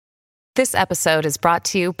This episode is brought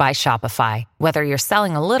to you by Shopify. Whether you're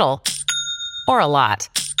selling a little or a lot,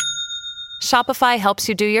 Shopify helps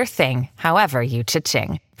you do your thing, however you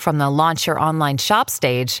cha-ching. From the launch your online shop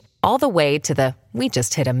stage, all the way to the we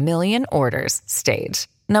just hit 1 million orders stage.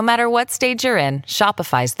 No matter what stage you're in,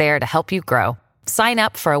 Shopify's there to help you grow. Sign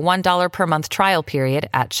up for a $1 per month trial period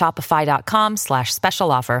at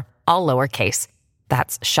shopify.com/special offer, all lowercase.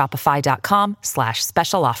 That's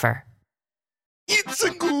shopify.com/special offer. It's a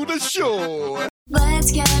good show.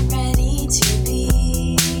 Let's get ready to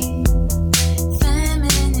be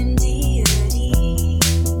feminine deities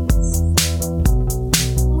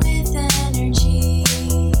with energy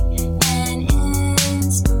and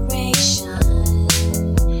inspiration.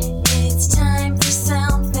 It's time for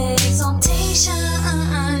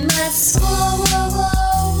self-exaltation. Let's glow, glow,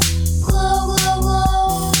 glow, glow,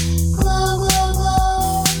 glow, glow, glow, glow,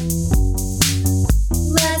 glow.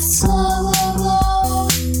 Let's glow.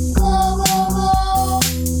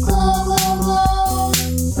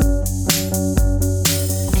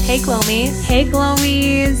 Hey Glomies. Hey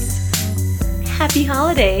Glomies. Happy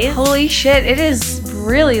holidays. Holy shit, it is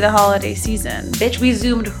really the holiday season. Bitch, we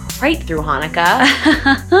zoomed right through Hanukkah.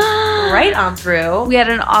 Right on through. We had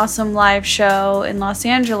an awesome live show in Los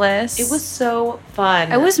Angeles. It was so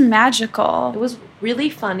fun. It was magical. It was really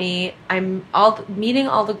funny. Meeting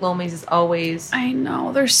all the Glomies is always I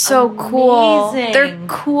know, they're so cool. amazing. They're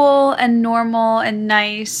cool and normal and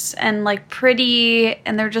nice and like pretty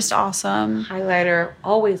and they're just awesome. highlighter,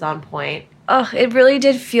 always on point. It really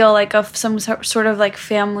did feel like some sort of like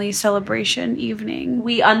family celebration evening.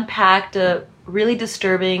 We unpacked a really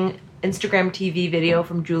disturbing Instagram TV video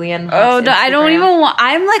from Julianne. Oh, no, I don't Instagram. even want.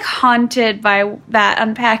 I'm like haunted by that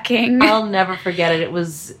unpacking. I'll never forget it. It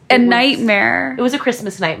was nightmare. It was a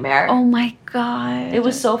Christmas nightmare. Oh my god. It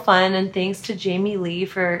was so fun, and thanks to Jamie Lee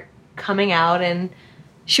for coming out, and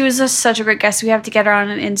she was such a great guest. We have to get her on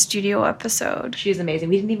an in-studio episode. she's amazing.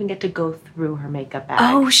 We didn't even get to go through her makeup bag.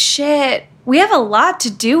 Oh shit. We have a lot to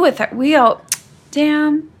do with her. We got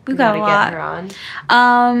a lot. Get her on.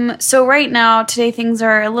 So right now, today things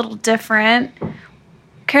are a little different.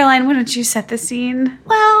 Caroline, why don't you set the scene?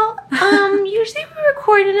 Well, usually we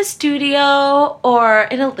record in a studio or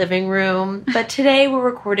in a living room, but today we're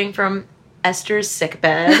recording from Esther's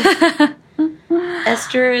sickbed.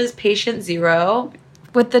 Esther is patient 0.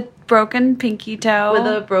 With the broken pinky toe. With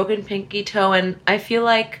a broken pinky toe, and I feel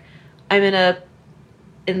like I'm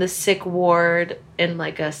in the sick ward in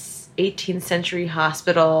like a 18th century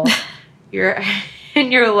hospital. You're in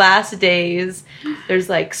your last days. There's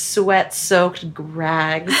like sweat-soaked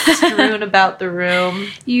rags strewn about the room.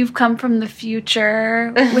 You've come from the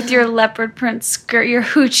future with your leopard print skirt, your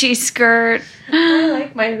hoochie skirt. I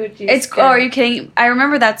like my hoochie skirt. Oh, are you kidding? I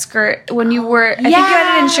remember that skirt when you were, I think you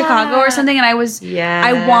had it in Chicago or something, and I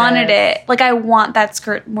wanted it. Like, I want that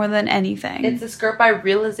skirt more than anything. It's a skirt by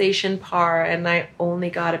Realization Par, and I only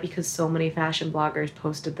got it because so many fashion bloggers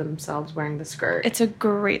posted themselves wearing the skirt. It's a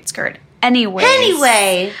great skirt.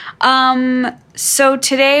 Anyway. So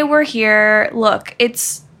today we're here. Look,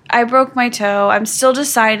 I broke my toe. I'm still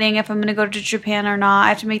deciding if I'm going to go to Japan or not. I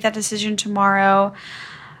have to make that decision tomorrow.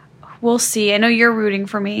 We'll see. I know you're rooting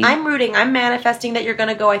for me. I'm rooting. I'm manifesting that you're going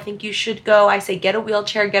to go. I think you should go. I say get a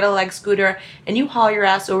wheelchair, get a leg scooter, and you haul your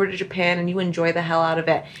ass over to Japan and you enjoy the hell out of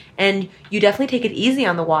it. And you definitely take it easy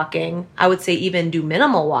on the walking. I would say even do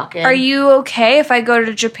minimal walking. Are you okay if I go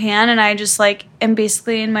to Japan and I just like am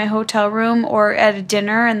basically in my hotel room or at a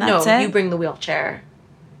dinner and that's it? No, you bring the wheelchair.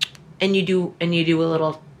 And you do a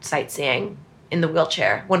little sightseeing in the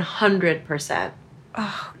wheelchair. 100%.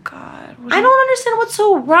 Oh, God. I don't understand what's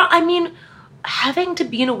so wrong. I mean, having to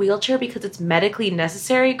be in a wheelchair because it's medically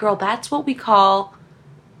necessary, girl, that's what we call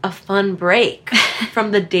a fun break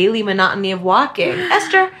from the daily monotony of walking.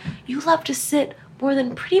 Esther, you love to sit more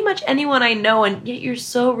than pretty much anyone I know, and yet you're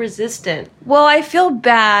so resistant. Well, I feel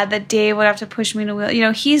bad that Dave would have to push me in a wheel. You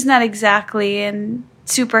know, he's not exactly in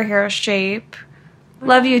superhero shape.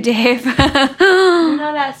 Love you, Dave. You're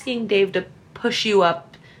not asking Dave to push you up,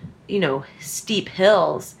 steep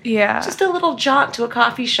hills. Yeah. Just a little jaunt to a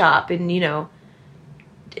coffee shop in the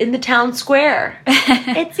town square.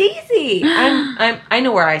 It's easy. I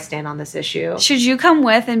know where I stand on this issue. Should you come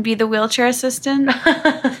with and be the wheelchair assistant?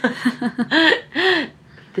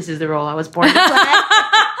 This is the role I was born to play.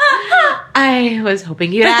 I was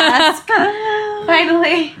hoping you'd ask.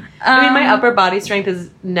 Finally. I mean, my upper body strength has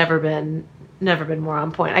never been more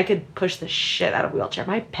on point. I could push the shit out of a wheelchair.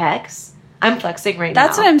 My pecs, I'm flexing right now.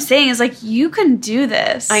 That's what I'm saying, is like, you can do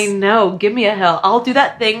this. I know. Give me a hill. I'll do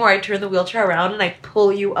that thing where I turn the wheelchair around and I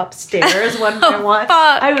pull you upstairs when I want.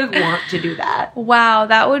 Fuck. I would want to do that. Wow,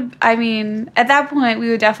 that would, I mean, at that point, we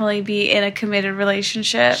would definitely be in a committed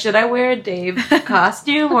relationship. Should I wear a Dave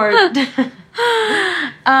costume or...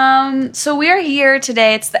 So we are here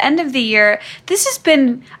today. It's the end of the year. This has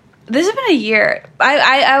been a year.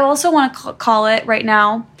 I also want to call it right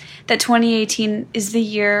now that 2018 is the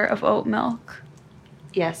year of oat milk.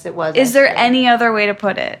 Yes, it was. Is there Esther. any other way to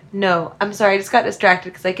put it? No. I'm sorry. I just got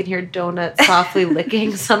distracted because I could hear Donut softly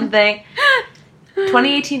licking something.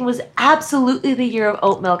 2018 was absolutely the year of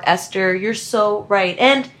oat milk, Esther. You're so right.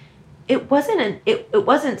 And it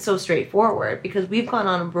wasn't so straightforward because we've gone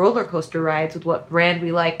on roller coaster rides with what brand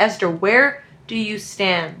we like. Esther, where do you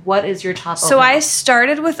stand? What is your top? So I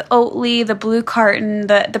started with Oatly, the blue carton,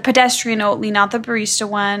 the pedestrian Oatly, not the barista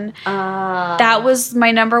one. That was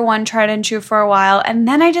my number one tried and true for a while. And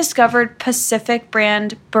then I discovered Pacific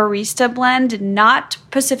brand barista blend, not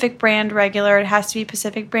Pacific brand regular. It has to be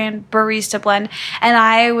Pacific brand barista blend. And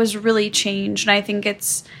I was really changed. And I think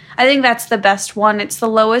that's the best one. It's the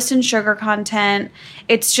lowest in sugar content.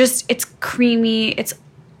 It's creamy.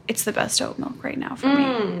 It's the best oat milk right now for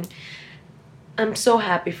me. I'm so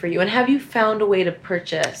happy for you. And have you found a way to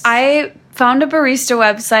purchase? I found a barista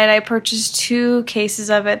website. I purchased 2 cases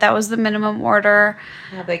of it. That was the minimum order.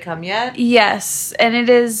 Have they come yet? Yes. And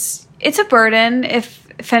it's a burden, if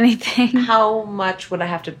anything. How much would I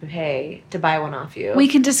have to pay to buy one off you? We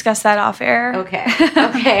can discuss that off air. Okay.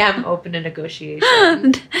 Okay, I'm open to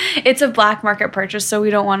negotiation. It's a black market purchase, so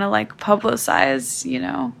we don't want to publicize,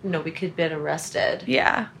 No, we could get arrested.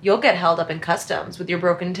 Yeah. You'll get held up in customs with your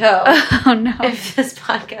broken toe. Oh, no. If this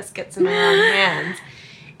podcast gets in the wrong hands.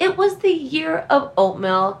 It was the year of oat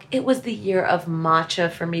milk. It was the year of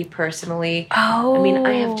matcha for me personally. Oh. I mean,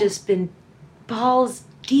 I have just been balls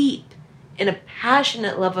deep in a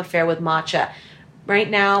passionate love affair with matcha. Right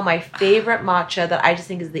now, my favorite matcha that I just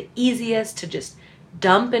think is the easiest to just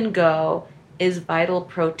dump and go is Vital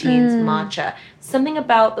Proteins matcha. Something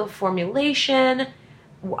about the formulation.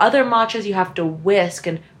 Other matchas you have to whisk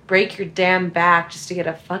and break your damn back just to get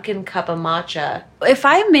a fucking cup of matcha. If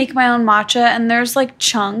I make my own matcha and there's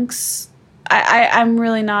chunks, I'm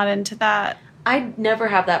really not into that. I never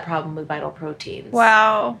have that problem with Vital Proteins.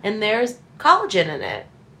 Wow. And there's collagen in it.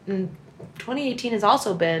 And 2018 has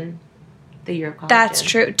also been the year of collagen. That's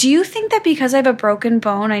true. Do you think that because I have a broken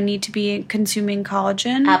bone, I need to be consuming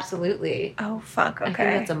collagen? Absolutely. Oh, fuck. Okay. I think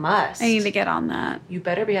that's a must. I need to get on that. You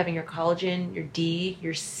better be having your collagen, your D,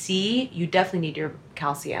 your C. You definitely need your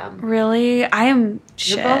calcium. Really? I am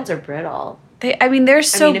shit. Your bones are brittle. They're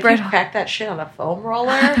so if brittle. you crack that shit on a foam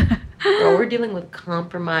roller, girl, we're dealing with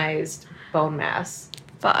compromised bone mass.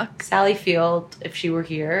 Fuck. Sally Field, if she were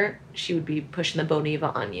here, she would be pushing the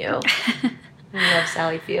Boniva on you. I love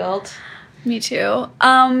Sally Field. Me too.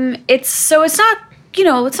 It's not,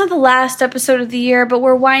 it's not the last episode of the year, but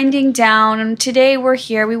we're winding down, and today we're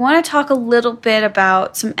here. We want to talk a little bit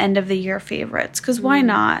about some end of the year favorites, because why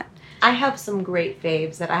not? I have some great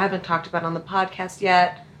faves that I haven't talked about on the podcast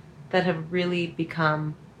yet that have really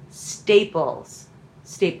become staples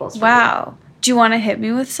for Wow. me. Do you want to hit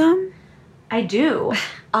me with some? I do.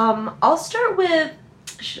 I'll start with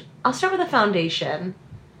a foundation.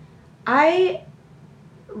 I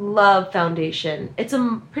love foundation. It's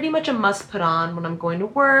pretty much a must put on when I'm going to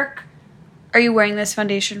work. Are you wearing this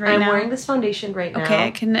foundation right now? I'm wearing this foundation right now.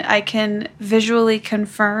 Okay, I can visually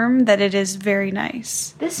confirm that it is very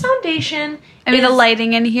nice. This foundation the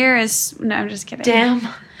lighting in here is... No, I'm just kidding.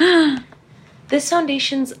 Damn. This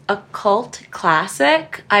foundation's a cult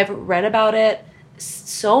classic. I've read about it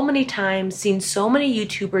so many times, seen so many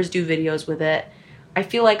YouTubers do videos with it. I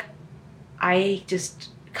feel like I just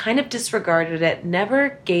kind of disregarded it,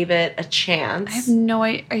 never gave it a chance. I have no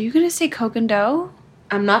idea. Are you going to say Kogan Dough?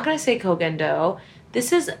 I'm not going to say Kogan Dough.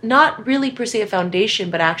 This is not really per se a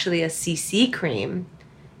foundation, but actually a CC cream.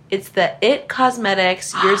 It's the It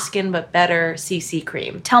Cosmetics Your Skin But Better CC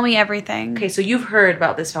cream. Tell me everything. Okay, so you've heard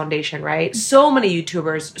about this foundation, right? So many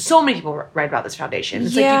YouTubers, so many people write about this foundation.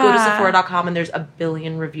 It's like you go to Sephora.com and there's a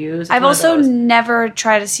billion reviews. I've also never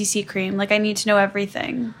tried a CC cream. I need to know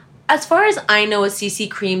everything. As far as I know, a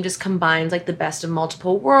CC cream just combines the best of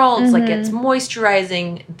multiple worlds. It's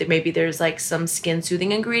moisturizing. Maybe there's some skin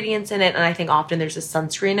soothing ingredients in it, and I think often there's a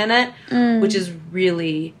sunscreen in it, which is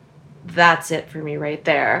really, that's it for me right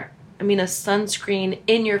there. I mean, a sunscreen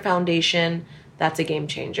in your foundation, that's a game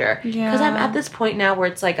changer. Because I'm at this point now where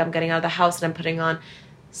it's I'm getting out of the house and I'm putting on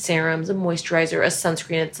serums, a moisturizer, a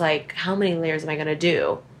sunscreen. It's how many layers am I going to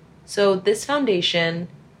do? So this foundation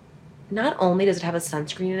not only does it have a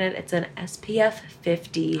sunscreen in it, it's an SPF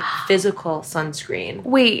 50 physical sunscreen.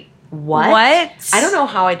 Wait. What? I don't know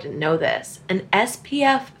how I didn't know this. An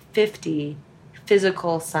SPF 50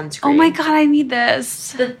 physical sunscreen. Oh my God, I need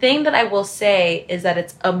this. The thing that I will say is that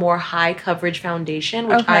it's a more high coverage foundation,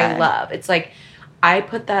 which I love. It's like, I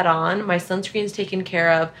put that on, my sunscreen's taken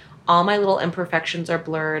care of, all my little imperfections are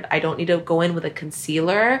blurred, I don't need to go in with a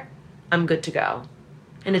concealer, I'm good to go.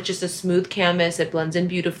 And it's just a smooth canvas, it blends in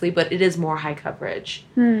beautifully, but it is more high coverage.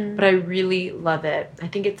 But I really love it. I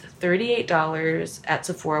think it's $38 at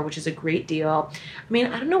Sephora, which is a great deal. I mean,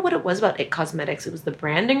 I don't know what it was about IT Cosmetics. It was the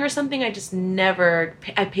branding or something. I just never,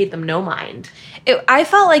 I paid them no mind. I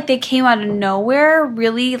felt like they came out of nowhere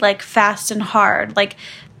really like fast and hard. Like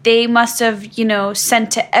they must have, you know, sent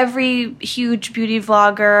to every huge beauty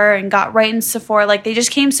vlogger and got right in Sephora. Like they just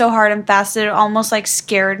came so hard and fast that it almost like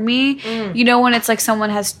scared me. You know, when it's like someone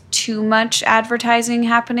has too much advertising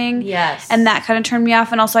happening. Yes. And that kind of turned me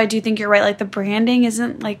off. And also I do think you're right. Like the branding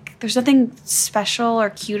isn't like, there's nothing special or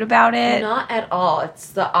cute about it. Not at all. It's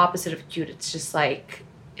the opposite of cute. It's just like,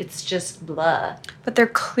 it's just blah. But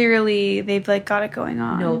they've like got it going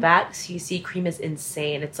on. No, that CC cream is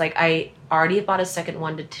insane. It's like I already bought a second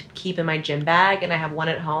one to keep in my gym bag, and I have one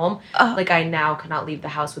at home. Like I now cannot leave the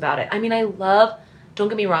house without it. I mean, don't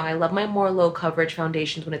get me wrong, I love my more low coverage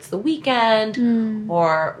foundations when it's the weekend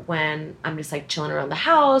or when I'm just like chilling around the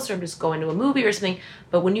house or I'm just going to a movie or something.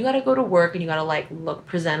 But when you gotta go to work and you gotta like look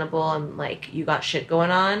presentable and like you got shit going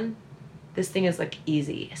on, this thing is like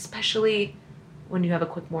easy, especially when you have a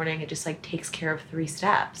quick morning. It just like takes care of 3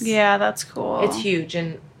 steps. Yeah, that's cool. It's huge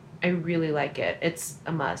and I really like it. It's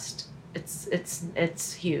a must.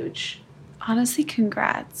 It's huge. Honestly,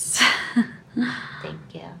 congrats. Thank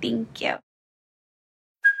you. Thank you.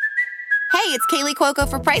 Hey, it's Kaylee Cuoco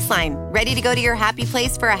for Priceline. Ready to go to your happy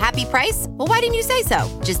place for a happy price? Well, why didn't you say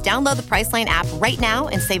so? Just download the Priceline app right now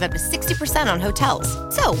and save up to 60% on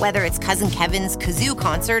hotels. So whether it's Cousin Kevin's Kazoo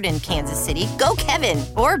Concert in Kansas City, go Kevin,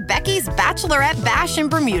 or Becky's Bachelorette Bash in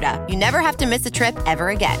Bermuda, you never have to miss a trip ever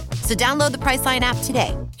again. So download the Priceline app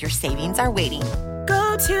today. Your savings are waiting.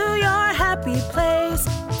 Go to your happy place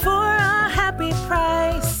for a happy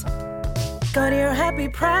price. Go to your happy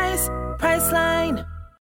price, Priceline.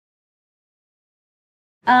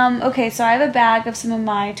 Okay, so I have a bag of some of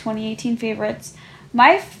my 2018 favorites.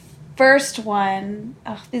 My first one,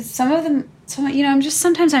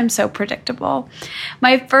 sometimes I'm so predictable.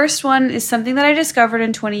 My first one is something that I discovered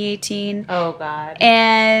in 2018. Oh, God.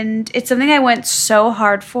 And it's something I went so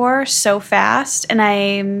hard for, so fast, and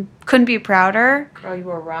I couldn't be prouder. Girl, you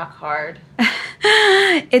were rock hard.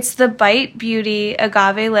 It's the Bite Beauty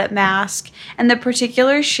Agave Lip Mask, and the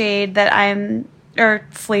particular shade or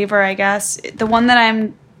flavor, I guess, the one that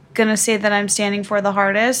I'm gonna say that I'm standing for the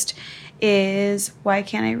hardest is, why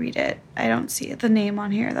can't I read it? I don't see the name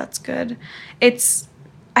on here. That's good.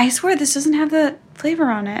 I swear this doesn't have the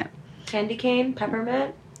flavor on it. Candy cane,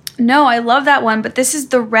 peppermint? No, I love that one, but this is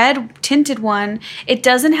the red tinted one. It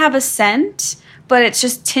doesn't have a scent, but it's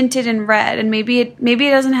just tinted in red, and maybe it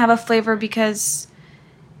doesn't have a flavor because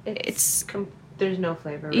there's no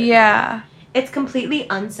flavor. Right yeah. now. It's completely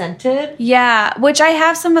unscented. Yeah, which I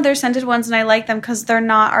have some of their scented ones, and I like them because they're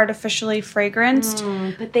not artificially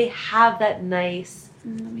fragranced. But they have that nice,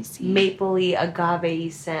 let me see, mapley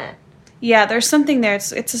agave scent. Yeah, there's something there.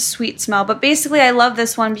 It's a sweet smell. But basically, I love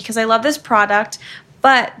this one because I love this product.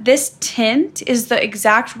 But this tint is the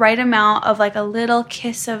exact right amount of like a little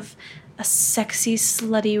kiss of a sexy,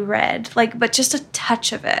 slutty red. But just a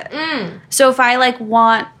touch of it. So if I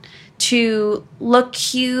want to look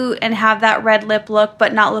cute and have that red lip look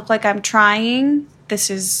but not look like I'm trying, this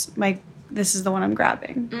is the one I'm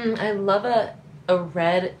grabbing. I love a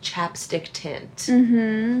red chapstick tint.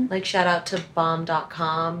 Like shout out to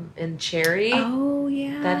bomb.com and Cherry. Oh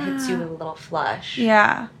yeah, that hits you with a little flush.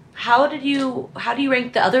 Yeah. How do you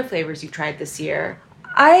rank the other flavors you've tried this year?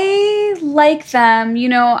 I like them.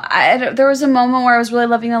 There was a moment where I was really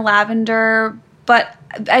loving the lavender, but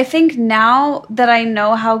I think now that I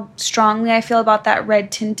know how strongly I feel about that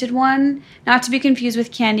red tinted one, not to be confused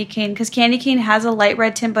with candy cane, because candy cane has a light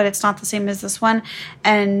red tint, but it's not the same as this one.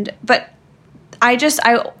 But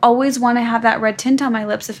I always want to have that red tint on my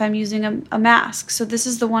lips if I'm using a mask. So this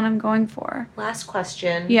is the one I'm going for. Last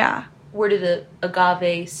question. Yeah. Where do the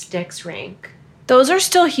agave sticks rank? Those are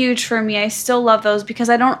still huge for me. I still love those because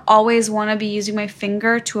I don't always want to be using my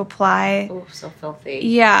finger to apply. Oh, so filthy.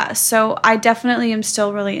 Yeah, so I definitely am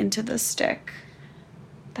still really into the stick.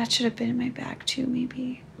 That should have been in my bag too,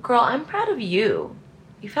 maybe. Girl, I'm proud of you.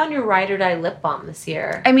 You found your ride or die lip balm this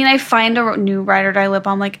year. I mean, I find a new ride or die lip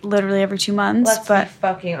balm like literally every 2 months. Let's but be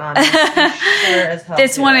fucking honest. I'm sure as hell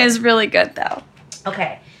this do. one is really good though.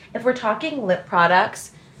 Okay, if we're talking lip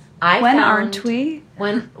products, When aren't we?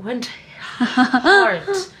 When aren't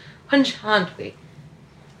we?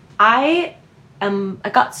 I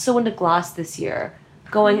got so into gloss this year,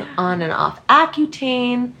 going on and off.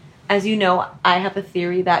 Accutane. As you know, I have a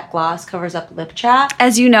theory that gloss covers up lip chapped.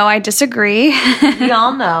 As you know, I disagree. We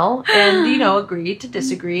all know, and agree to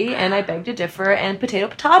disagree, and I beg to differ, and potato,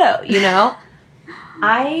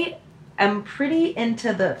 I am pretty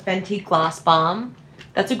into the Fenty Gloss Bomb.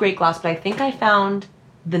 That's a great gloss, but I think I found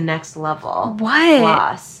the next level. What?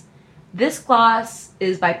 Gloss. This gloss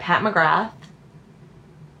is by Pat McGrath.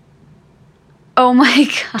 Oh my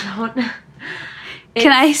god.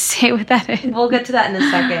 Can I say what that is? We'll get to that in a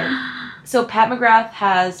second. So Pat McGrath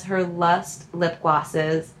has her Lust lip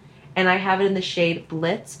glosses, and I have it in the shade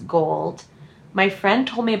Blitz Gold. My friend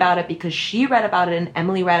told me about it because she read about it in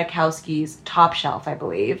Emily Ratajkowski's Top Shelf, I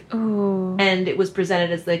believe. Ooh. And it was presented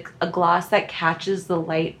as like a gloss that catches the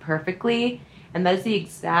light perfectly. And that is the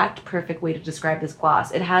exact perfect way to describe this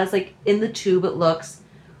gloss. It has like, in the tube, it looks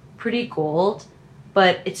pretty gold,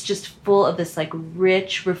 but it's just full of this like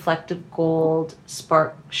rich, reflective gold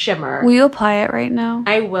spark shimmer. Will you apply it right now?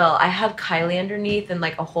 I will. I have Kylie underneath and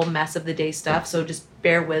like a whole mess of the day stuff, so just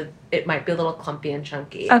bear with. It might be a little clumpy and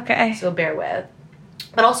chunky. Okay. So bear with.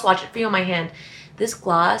 But I'll swatch it for you on my hand. This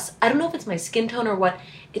gloss, I don't know if it's my skin tone or what,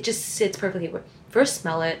 it just sits perfectly. First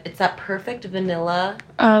smell it. It's that perfect vanilla.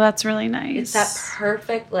 Oh, that's really nice. It's that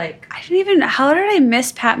perfect like... How did I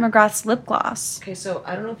miss Pat McGrath's lip gloss? Okay, so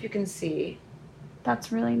I don't know if you can see.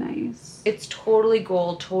 That's really nice. It's totally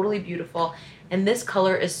gold, totally beautiful. And this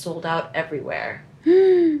color is sold out everywhere.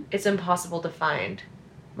 It's impossible to find.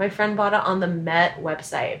 My friend bought it on the Met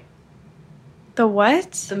website. The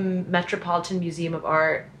what? The Metropolitan Museum of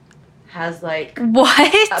Art has like what?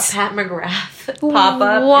 A Pat McGrath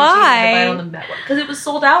pop-up. Why? Because it was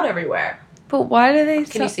sold out everywhere. But why do they...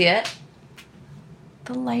 Can you see it?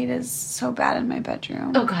 The light is so bad in my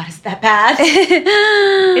bedroom. Oh god, is that bad?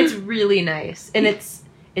 It's really nice. And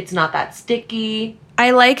it's not that sticky.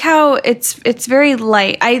 I like how it's very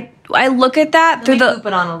light. I look at that Let me loop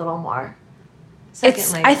it on a little more.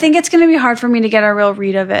 I think it's going to be hard for me to get a real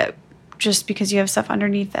read of it just because you have stuff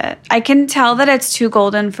underneath it. I can tell that it's too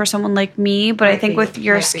golden for someone like me, but I think with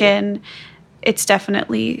your skin, it's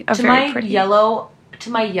definitely very pretty. To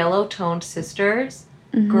my yellow toned sisters,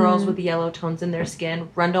 girls with yellow tones in their skin,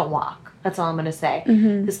 run, don't walk. That's all I'm going to say.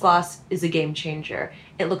 This gloss is a game changer.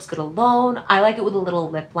 It looks good alone. I like it with a little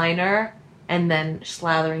lip liner and then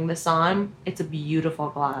slathering this on. It's a beautiful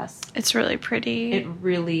gloss. It's really pretty. It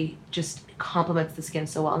really just complements the skin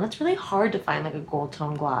so well. And that's really hard to find like a gold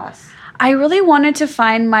tone gloss. I really wanted to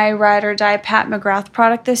find my ride or die Pat McGrath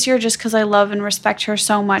product this year just because I love and respect her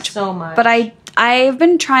so much. So much. But I've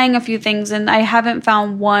been trying a few things and I haven't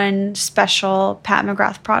found one special Pat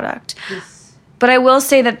McGrath product. But I will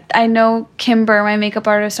say that I know Kimber, my makeup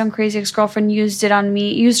artist on Crazy Ex-Girlfriend, used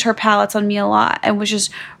her palettes on me a lot and was just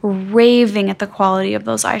raving at the quality of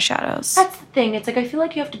those eyeshadows. That's the thing. It's like I feel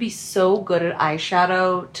like you have to be so good at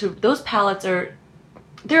eyeshadow those palettes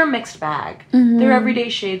they're a mixed bag. There are everyday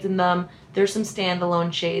shades in them. There's some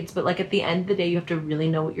standalone shades, but like at the end of the day, you have to really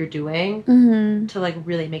know what you're doing to like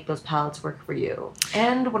really make those palettes work for you.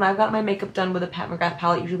 And when I've got my makeup done with a Pat McGrath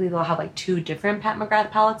palette, usually they'll have like 2 different Pat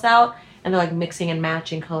McGrath palettes out, and they're like mixing and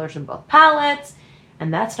matching colors from both palettes,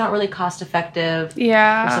 and that's not really cost effective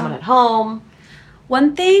for someone at home.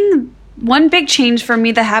 One big change for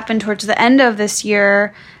me that happened towards the end of this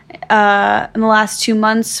year in the last 2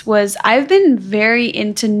 months was I've been very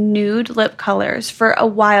into nude lip colors for a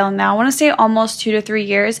while now. I want to say almost 2 to 3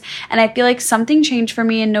 years. And I feel like something changed for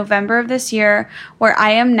me in November of this year where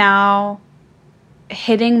I am now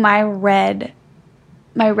hitting my red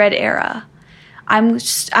era.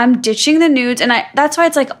 I'm ditching the nudes, and that's why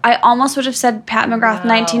it's like I almost would have said Pat McGrath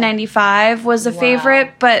 1995 was a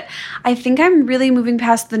favorite, but I think I'm really moving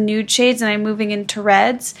past the nude shades and I'm moving into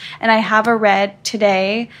reds, and I have a red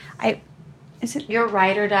today. Is it your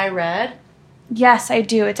ride or die red? Yes, I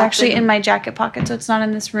do. It's actually in my jacket pocket, so it's not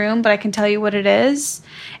in this room, but I can tell you what it is.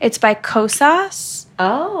 It's by Kosas.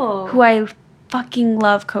 Oh. Who I fucking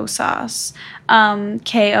love Kosas.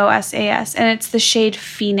 Kosas. And it's the shade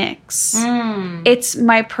Phoenix. It's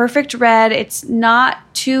my perfect red. It's not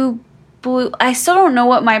too blue. I still don't know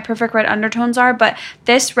what my perfect red undertones are, but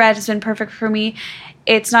this red has been perfect for me.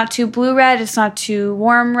 It's not too blue red. It's not too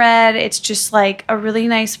warm red. It's just like a really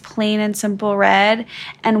nice plain and simple red.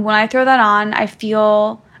 And when I throw that on, I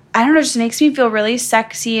feel I don't know, it just makes me feel really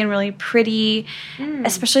sexy and really pretty,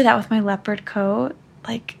 especially that with my leopard coat.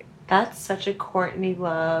 Like, that's such a Courtney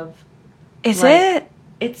Love. Is it?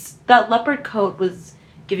 It's that leopard coat was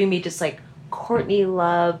giving me just like Courtney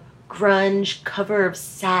Love, grunge, cover of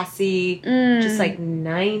Sassy, just like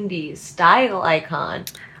 90s style icon.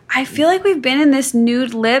 I feel like we've been in this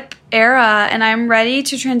nude lip era and I'm ready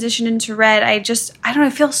to transition into red. I don't know, I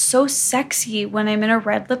feel so sexy when I'm in a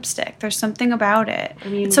red lipstick. There's something about it. I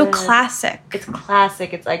mean, it's so classic. It's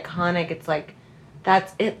classic, it's iconic, it's like,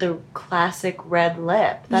 that's it, the classic red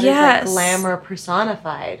lip. That is like glamour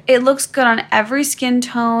personified. It looks good on every skin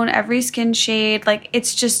tone, every skin shade. Like,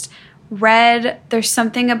 it's just red. There's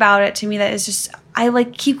something about it to me that is just, I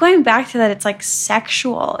like keep going back to that. It's like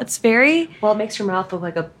sexual. It's very... Well, it makes your mouth look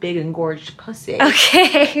like a big engorged pussy.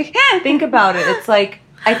 Okay. Think about it. It's like,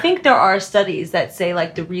 I think there are studies that say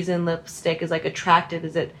like the reason lipstick is like attractive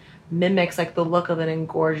is it mimics like the look of an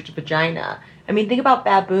engorged vagina. I mean, think about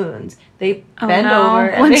baboons. They bend over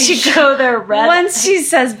and they show their red. Once she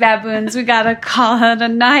says baboons, we gotta call it a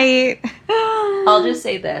night. I'll just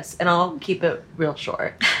say this, and I'll keep it real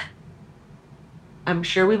short. I'm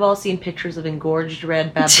sure we've all seen pictures of engorged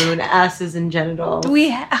red baboon asses and genitals.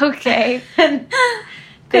 Okay. And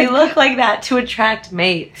they look like that to attract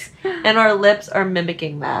mates. And our lips are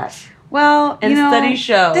mimicking that. Well, and studies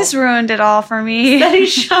show. This ruined it all for me.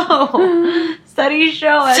 Studies show. Studies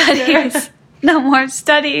show. Studies. No more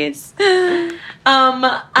studies. I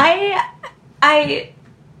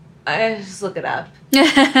just look it up.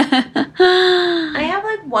 I have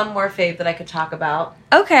like one more fave that I could talk about.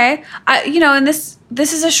 Okay. And this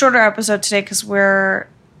is a shorter episode today because we're,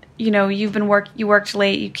 you worked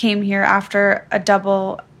late. You came here after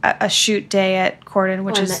a shoot day at Corden,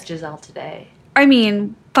 which I met Giselle today. I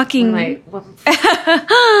mean, fucking.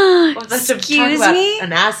 Excuse me?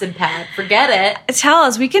 An acid pad. Forget it. Tell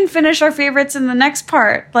us. We can finish our favorites in the next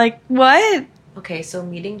part. Like, what? Okay, so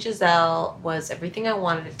meeting Giselle was everything I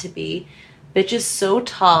wanted it to be. Bitch is so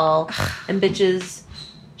tall, and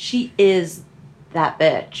she is that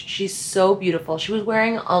bitch. She's so beautiful. She was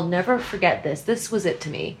wearing, I'll never forget this. This was it to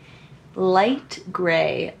me. Light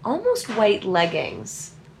gray, almost white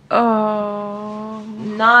leggings. Oh.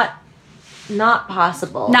 Not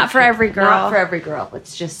possible. Not for every girl. Not for every girl,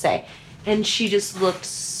 let's just say. And she just looked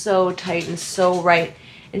so tight and so right.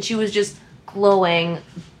 And she was just glowing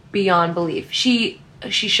beyond belief. She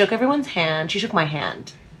shook everyone's hand. She shook my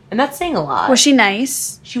hand. And that's saying a lot. Was she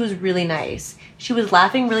nice? She was really nice. She was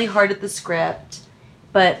laughing really hard at the script.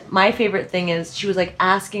 But my favorite thing is she was like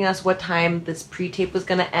asking us what time this pre-tape was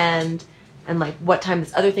going to end and like what time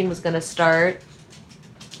this other thing was going to start.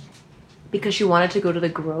 Because she wanted to go to the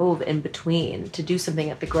Grove in between, to do something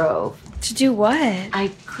at the Grove. To do what? I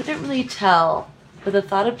couldn't really tell, but the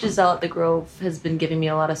thought of Giselle at the Grove has been giving me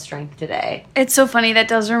a lot of strength today. It's so funny. That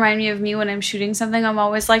does remind me of me when I'm shooting something. I'm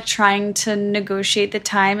always like trying to negotiate the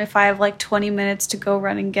time if I have like 20 minutes to go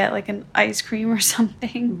run and get like an ice cream or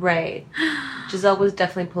something. Right. Giselle was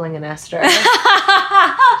definitely pulling an Esther.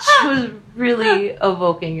 She was really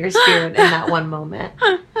evoking your spirit in that one moment.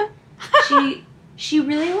 She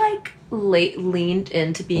really like leaned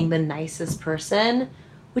into being the nicest person,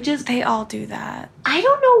 which is... They all do that. I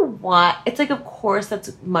don't know why. It's like, of course,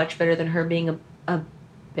 that's much better than her being a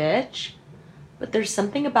bitch. But there's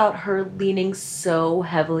something about her leaning so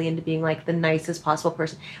heavily into being like the nicest possible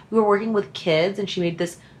person. We were working with kids and she made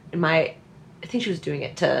this I think she was doing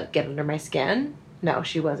it to get under my skin. No,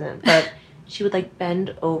 she wasn't. But she would like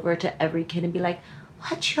bend over to every kid and be like,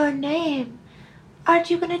 "What's your name? Are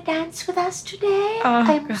you gonna dance with us today?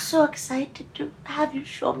 I'm so excited to have you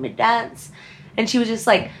show me dance." And she was just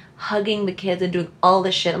like hugging the kids and doing all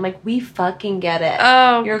this shit. I'm like, we fucking get it.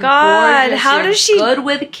 Oh, You're God. gorgeous. How You're does she... good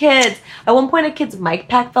with kids. At one point, a kid's mic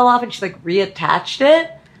pack fell off and she like reattached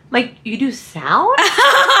it. I'm like, you do sound?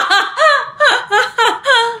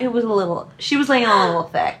 It was a little... She was laying on a little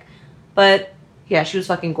thick. But... yeah, she was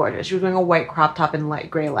fucking gorgeous. She was wearing a white crop top and light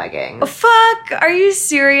gray leggings. Oh, fuck! Are you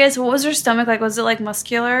serious? What was her stomach like? Was it like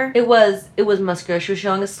muscular? It was muscular. She was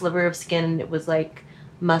showing a sliver of skin and it was like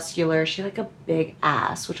muscular. She had like a big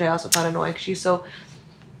ass, which I also found annoying because she's so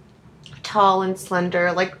tall and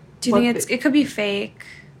slender. Like, do you think it could be fake?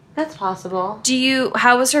 That's possible.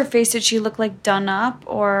 How was her face? Did she look like done up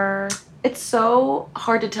or... It's so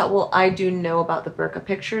hard to tell. Well, I do know about the burqa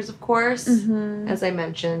pictures, of course, as I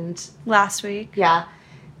mentioned last week. Yeah.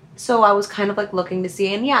 So I was kind of like looking to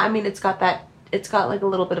see, and yeah, I mean, it's got like a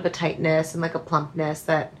little bit of a tightness and like a plumpness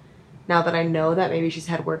that now that I know that maybe she's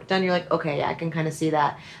had work done, you're like, okay, yeah, I can kind of see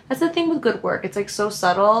that. That's the thing with good work. It's like so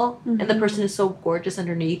subtle, and the person is so gorgeous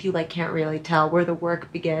underneath, you like can't really tell where the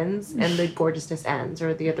work begins and the gorgeousness ends,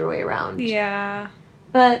 or the other way around. Yeah.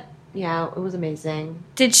 But yeah, it was amazing.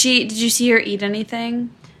 Did you see her eat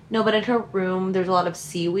anything? No, but in her room, there's a lot of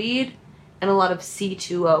seaweed and a lot of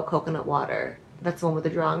C2O coconut water. That's the one with the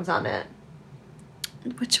drawings on it.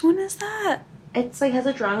 Which one is that? It's like has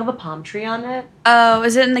a drawing of a palm tree on it. Oh,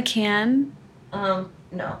 is it in the can? No.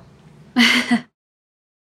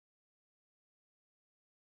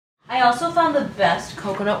 I also found the best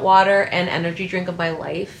coconut water and energy drink of my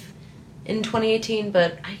life in 2018,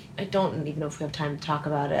 but I don't even know if we have time to talk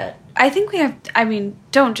about it. I think we have, I mean,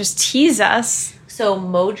 don't just tease us. So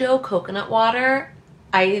Mojo coconut water,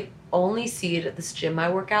 I only see it at this gym I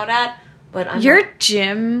work out at, but Your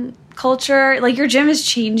gym culture, like your gym is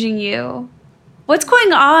changing you. What's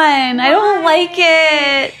going on? I don't like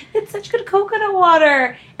it. It's such good coconut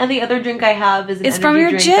water. And the other drink I have is an It's energy from your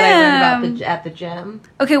drink gym. that I learned about at the gym.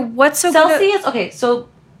 Okay, what's so good? Celsius. Okay, so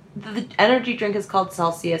the energy drink is called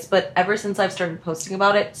Celsius, but ever since I've started posting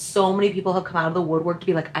about it, so many people have come out of the woodwork to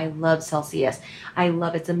be like, I love Celsius. I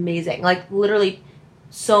love it. It's amazing. Like, literally,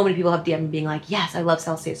 so many people have DM'd me being like, yes, I love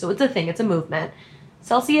Celsius. So it's a thing. It's a movement.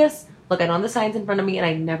 Celsius, look, I know the signs in front of me, and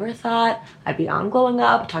I never thought I'd be on Glowing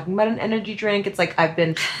Up talking about an energy drink. It's like I've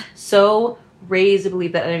been so raised to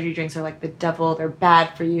believe that energy drinks are like the devil. They're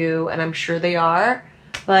bad for you, and I'm sure they are.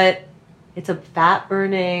 But it's a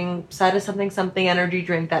fat-burning, side of something energy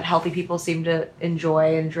drink that healthy people seem to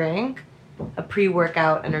enjoy and drink. A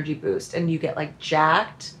pre-workout energy boost, and you get like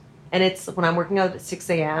jacked. And it's when I'm working out at 6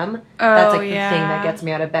 a.m. That's like the thing that gets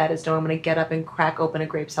me out of bed is knowing I'm going to get up and crack open a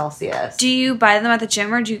grape Celsius. Do you buy them at the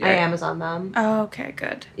gym or do you I Amazon them. Oh, okay,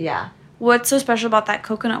 good. Yeah. What's so special about that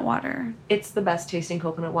coconut water? It's the best tasting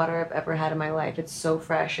coconut water I've ever had in my life. It's so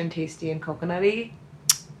fresh and tasty and coconutty.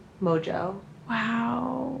 Mojo.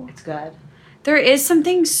 Wow. It's good. There is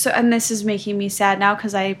something, and this is making me sad now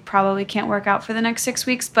because I probably can't work out for the next 6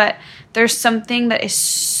 weeks, but there's something that is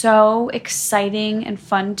so exciting and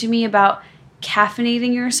fun to me about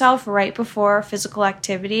caffeinating yourself right before physical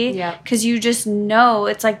activity. Yeah. Because you just know,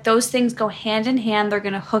 it's like those things go hand in hand. They're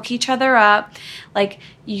going to hook each other up. Like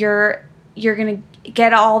you're going to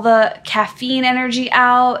get all the caffeine energy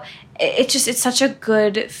out. It's such a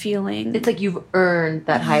good feeling. It's like you've earned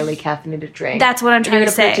that highly caffeinated drink. That's what I'm trying to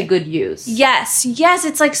say. You're going to put it to good use. Yes.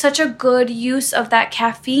 It's like such a good use of that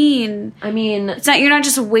caffeine. I mean, you're not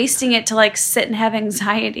just wasting it to like sit and have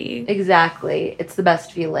anxiety. Exactly. It's the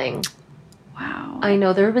best feeling. Wow. I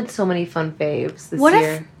know there have been so many fun faves this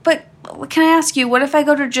year. But can I ask you, what if I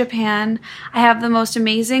go to Japan, I have the most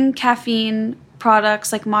amazing caffeine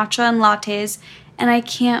products like matcha and lattes, and I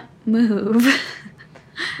can't move?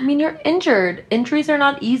 I mean, you're injured. Injuries are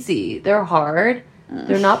not easy. They're hard.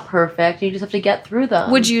 They're not perfect. You just have to get through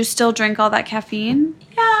them. Would you still drink all that caffeine?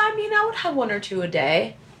 Yeah, I mean, I would have 1 or 2 a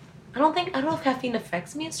day. I don't know if caffeine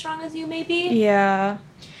affects me as strong as you, maybe. Yeah.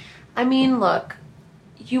 I mean, look,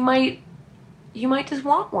 you might just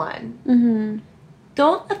want one. Mm-hmm.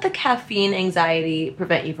 Don't let the caffeine anxiety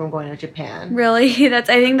prevent you from going to Japan. Really? I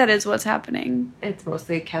think that is what's happening. It's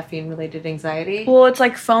mostly caffeine-related anxiety. Well, it's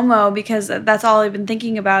like FOMO because that's all I've been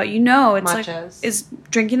thinking about. You know, it's Matchas. like is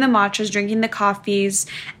drinking the matchas, drinking the coffees,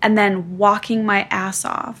 and then walking my ass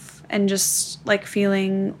off and just like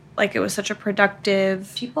feeling like it was such a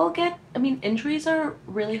productive. Injuries are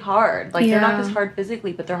really hard. Like, they're not just hard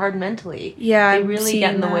physically, but they're hard mentally. Yeah, they really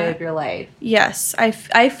get in the way of your life. Yes,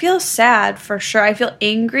 I feel sad for sure. I feel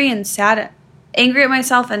angry and sad, angry at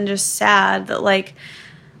myself and just sad that like,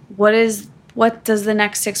 what does the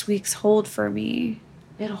next 6 weeks hold for me?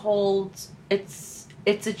 It holds. It's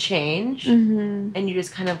a change, mm-hmm. and you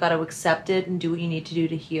just kind of got to accept it and do what you need to do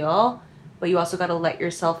to heal. But you also got to let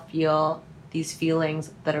yourself feel these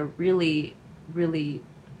feelings that are really, really,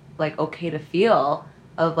 like, okay to feel,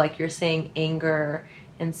 of, like, you're saying anger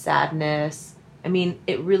and sadness. I mean,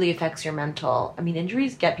 it really affects your mental. I mean,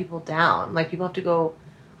 injuries get people down. Like, people have to go...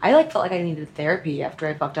 I, like, felt like I needed therapy after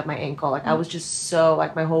I fucked up my ankle. Like, I was just so...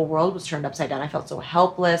 Like, my whole world was turned upside down. I felt so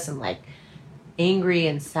helpless and, like, angry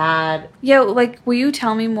and sad. Yeah, like, will you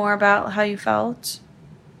tell me more about how you felt?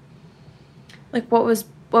 Like,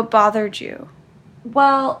 what bothered you?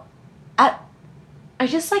 Well, I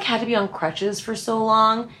just, like, had to be on crutches for so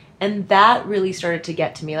long, and that really started to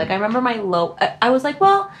get to me. Like, I remember I was like,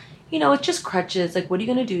 well, you know, it's just crutches. Like, what are you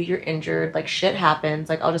gonna do? You're injured. Like, shit happens.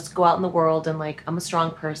 Like, I'll just go out in the world and, like, I'm a strong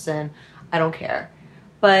person. I don't care.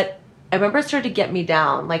 But I remember it started to get me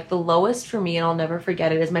down. Like, the lowest for me, and I'll never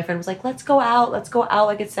forget it, is my friend was like, let's go out.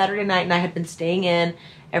 Like, it's Saturday night, and I had been staying in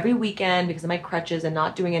every weekend because of my crutches and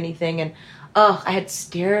not doing anything. And, I had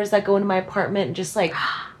stairs that go into my apartment, and just, like,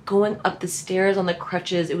 going up the stairs on the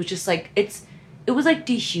crutches, it was just, like, it was, like,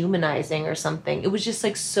 dehumanizing or something. It was just,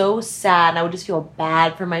 like, so sad, and I would just feel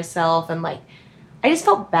bad for myself, and, like, I just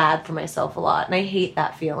felt bad for myself a lot, and I hate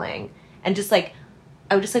that feeling. And just, like,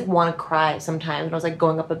 I would just, like, want to cry sometimes when I was, like,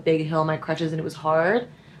 going up a big hill on my crutches, and it was hard.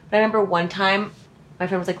 But I remember one time, my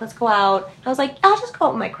friend was like, let's go out. And I was like, I'll just go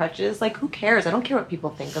out with my crutches. Like, who cares? I don't care what people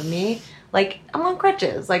think of me. Like, I'm on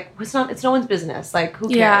crutches. Like, it's no one's business. Like, who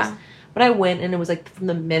cares? Yeah. But I went, and it was, like, from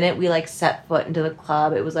the minute we, like, set foot into the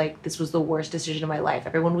club, it was, like, this was the worst decision of my life.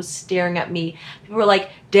 Everyone was staring at me. People were like,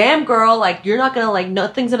 damn, girl, like, you're not gonna, like,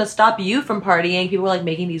 nothing's gonna stop you from partying. People were, like,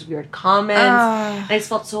 making these weird comments. And I just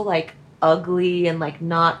felt so, like, ugly and, like,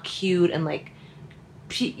 not cute, and, like,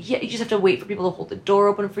 yeah, you just have to wait for people to hold the door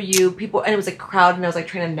open for you. People, and it was a crowd, and I was, like,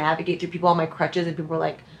 trying to navigate through people on my crutches, and people were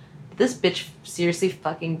like, did this bitch seriously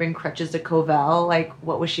fucking bring crutches to Covell? Like,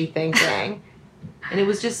 what was she thinking? And it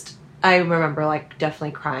was just, I remember, like,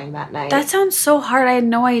 definitely crying that night. That sounds so hard. I had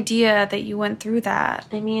no idea that you went through that.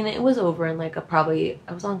 I mean, it was over in, like, I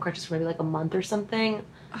was on crutches for maybe, like, a month or something,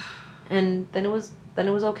 and then it was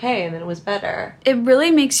okay, and then it was better. It really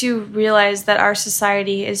makes you realize that our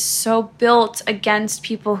society is so built against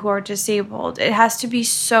people who are disabled. It has to be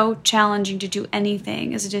so challenging to do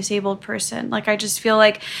anything as a disabled person. Like, I just feel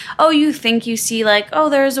like, you think you see, like,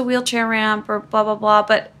 there's a wheelchair ramp or blah, blah, blah,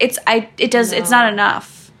 but it's not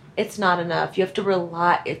enough. It's not enough. You have to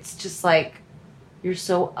rely. It's just, like, you're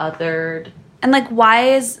so othered. And, like,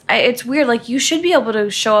 it's weird. Like, you should be able to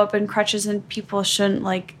show up in crutches, and people shouldn't,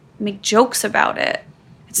 like, make jokes about it.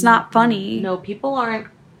 It's not funny. No, people aren't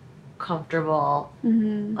comfortable,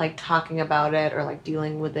 like, talking about it or, like,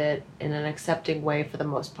 dealing with it in an accepting way for the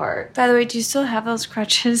most part. By the way, do you still have those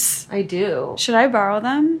crutches? I do. Should I borrow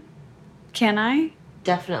them? Can I?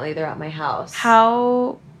 Definitely, they're at my house.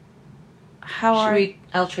 How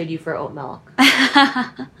I'll trade you for oat milk.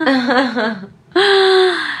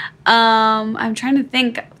 I'm trying to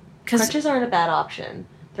think. Crutches aren't a bad option.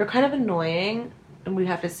 They're kind of annoying, and we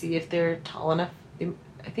have to see if they're tall enough.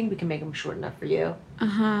 I think we can make them short enough for you.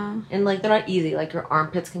 And, like, they're not easy. Like, your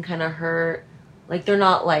armpits can kind of hurt. Like, they're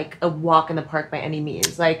not, like, a walk in the park by any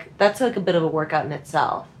means. Like, that's, like, a bit of a workout in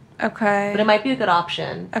itself. Okay. But it might be a good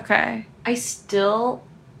option. Okay. I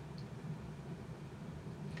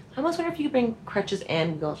almost wonder if you could bring crutches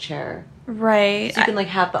and wheelchair. Right. So you can, like,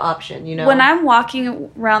 have the option, you know? When I'm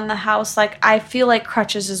walking around the house, like, I feel like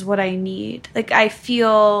crutches is what I need. Like, I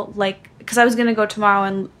feel like, because I was going to go tomorrow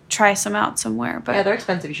and try some out somewhere, but... Yeah, they're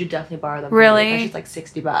expensive. You should definitely borrow them. Really? It's like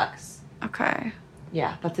 $60. Okay.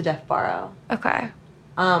 Yeah, that's a def borrow. Okay.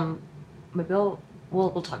 Maybe we'll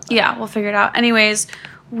talk about it. Yeah, we'll figure it out. Anyways,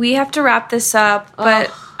 we have to wrap this up,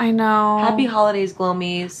 but I know. Happy holidays,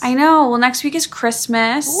 Glomies. I know. Well, next week is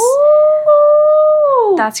Christmas.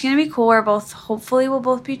 Woo! That's going to be cool. Hopefully we'll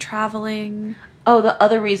both be traveling. Oh, the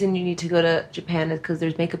other reason you need to go to Japan is because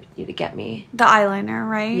there's makeup you need to get me. The eyeliner,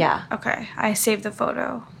 right? Yeah. Okay. I saved the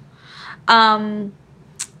photo.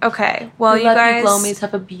 Okay. Well, you guys... Glomies.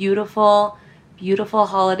 Have a beautiful, beautiful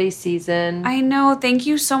holiday season. I know. Thank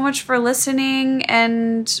you so much for listening,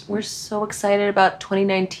 and... We're so excited about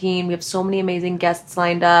 2019. We have so many amazing guests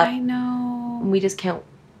lined up. I know. And we just can't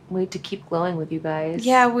wait to keep glowing with you guys.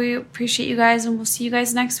 Yeah, we appreciate you guys, and we'll see you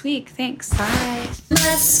guys next week. Thanks. Bye.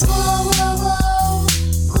 Let's glow, glow,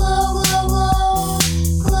 glow, glow, glow,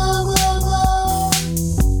 glow, glow, glow.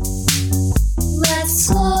 Let's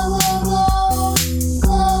glow, glow,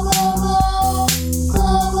 glow, glow, glow,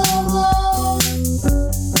 glow, glow,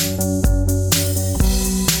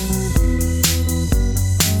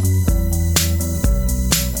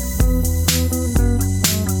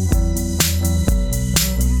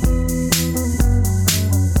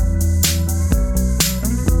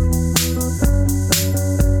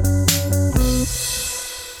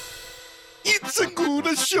 It's a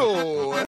good show.